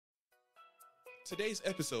Today's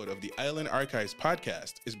episode of the Island Archives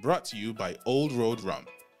podcast is brought to you by Old Road Rum.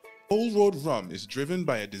 Old Road Rum is driven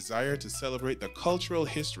by a desire to celebrate the cultural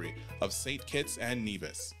history of St. Kitts and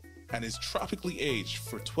Nevis and is tropically aged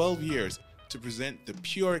for 12 years to present the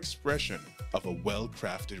pure expression of a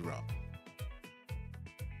well-crafted rum.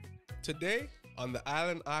 Today, on the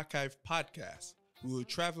Island Archive podcast, we will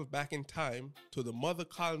travel back in time to the mother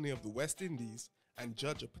colony of the West Indies and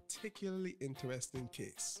judge a particularly interesting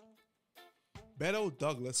case. Betto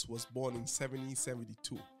Douglas was born in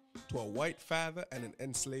 1772 to a white father and an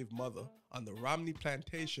enslaved mother on the Romney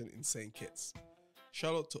Plantation in St. Kitts.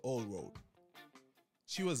 Shout out to Old Road.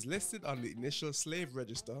 She was listed on the initial slave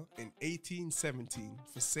register in 1817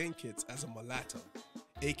 for St. Kitts as a mulatto,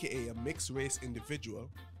 aka a mixed-race individual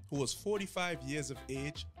who was 45 years of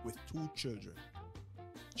age with 2 children.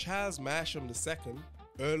 Charles Masham II,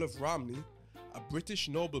 Earl of Romney, a British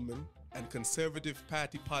nobleman and Conservative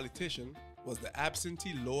Party politician, was the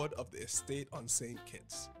absentee lord of the estate on St.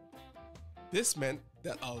 Kitts. This meant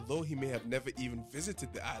that although he may have never even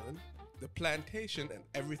visited the island, the plantation and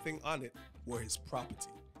everything on it were his property,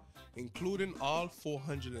 including all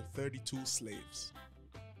 432 slaves.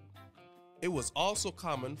 It was also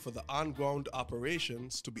common for the on-ground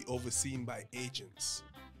operations to be overseen by agents.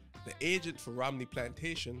 The agent for Romney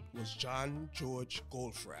Plantation was John George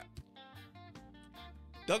Goldfrapp.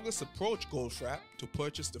 Douglas approached Goldfrapp to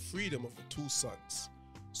purchase the freedom of the 2 sons,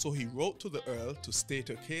 so he wrote to the Earl to state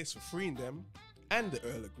her case for freeing them, and the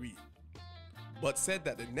Earl agreed, but said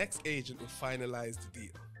that the next agent would finalize the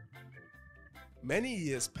deal. Many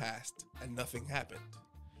years passed and nothing happened,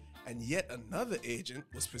 and yet another agent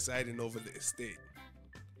was presiding over the estate.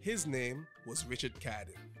 His name was Richard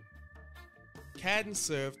Cadden. Cadden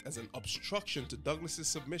served as an obstruction to Douglas's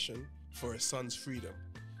submission for her son's freedom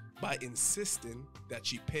by insisting that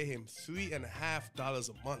she pay him $3.50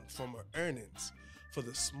 a month from her earnings for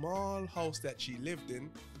the small house that she lived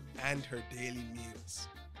in and her daily meals.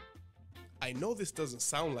 I know this doesn't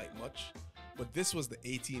sound like much, but this was the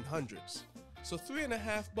 1800s, so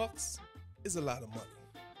 $3.50 is a lot of money.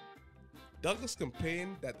 Douglas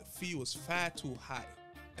complained that the fee was far too high,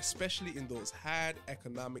 especially in those hard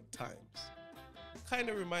economic times.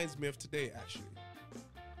 Kinda reminds me of today, actually.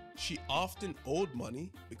 She often owed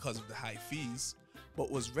money because of the high fees,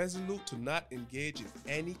 but was resolute to not engage in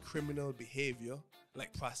any criminal behavior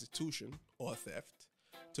like prostitution or theft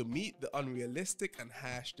to meet the unrealistic and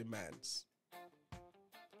harsh demands.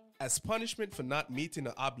 As punishment for not meeting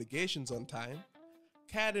her obligations on time,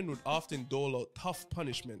 Cadden would often dole out tough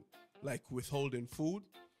punishment like withholding food,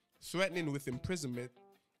 threatening with imprisonment,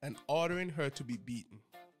 and ordering her to be beaten.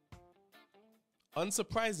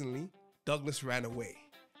 Unsurprisingly, Douglas ran away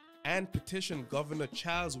and petitioned Governor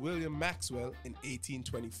Charles William Maxwell in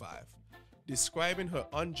 1825, describing her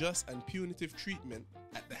unjust and punitive treatment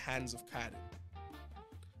at the hands of Cadden.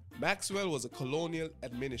 Maxwell was a colonial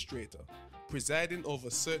administrator, presiding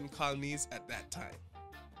over certain colonies at that time.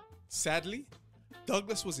 Sadly,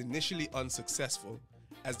 Douglas was initially unsuccessful,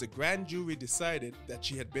 as the grand jury decided that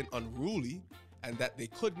she had been unruly and that they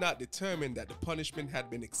could not determine that the punishment had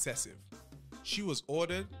been excessive. She was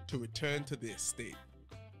ordered to return to the estate.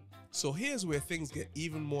 So here's where things get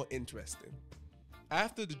even more interesting.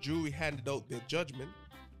 After the jury handed out their judgment,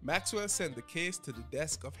 Maxwell sent the case to the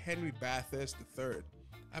desk of Henry Bathurst III,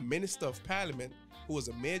 a minister of parliament who was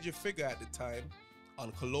a major figure at the time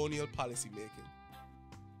on colonial policymaking.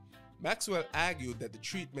 Maxwell argued that the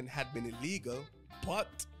treatment had been illegal,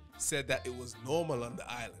 but said that it was normal on the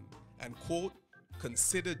island and, quote,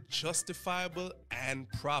 considered justifiable and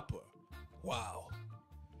proper. Wow.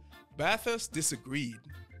 Bathurst disagreed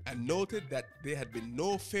and noted that there had been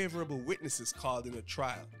no favorable witnesses called in a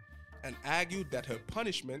trial and argued that her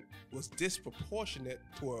punishment was disproportionate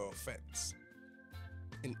to her offense.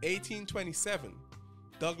 In 1827,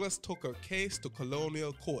 Douglas took her case to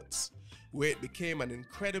colonial courts, where it became an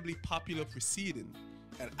incredibly popular proceeding,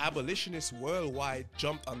 and abolitionists worldwide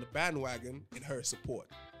jumped on the bandwagon in her support.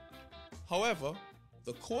 However,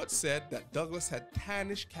 the court said that Douglas had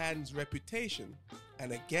tarnished Cadden's reputation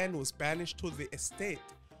and again was banished to the estate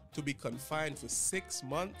to be confined for 6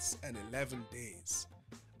 months and 11 days.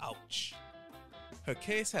 Ouch. Her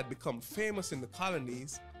case had become famous in the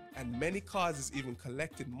colonies, and many causes even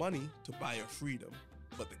collected money to buy her freedom,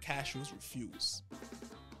 but the cash was refused.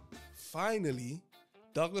 Finally,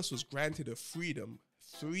 Douglas was granted her freedom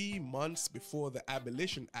 3 months before the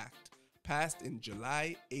Abolition Act passed in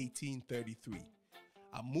July 1833,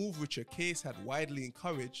 a move which her case had widely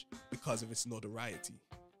encouraged because of its notoriety.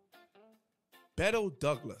 Betto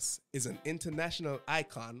Douglas is an international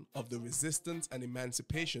icon of the resistance and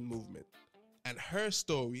emancipation movement, and her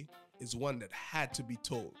story is one that had to be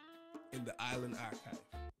told in the Island Archive.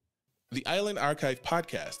 The Island Archive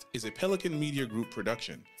podcast is a Pelican Media Group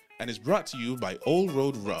production and is brought to you by Old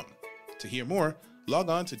Road Rum. To hear more, log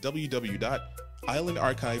on to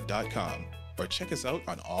www.islandarchive.com or check us out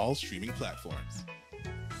on all streaming platforms.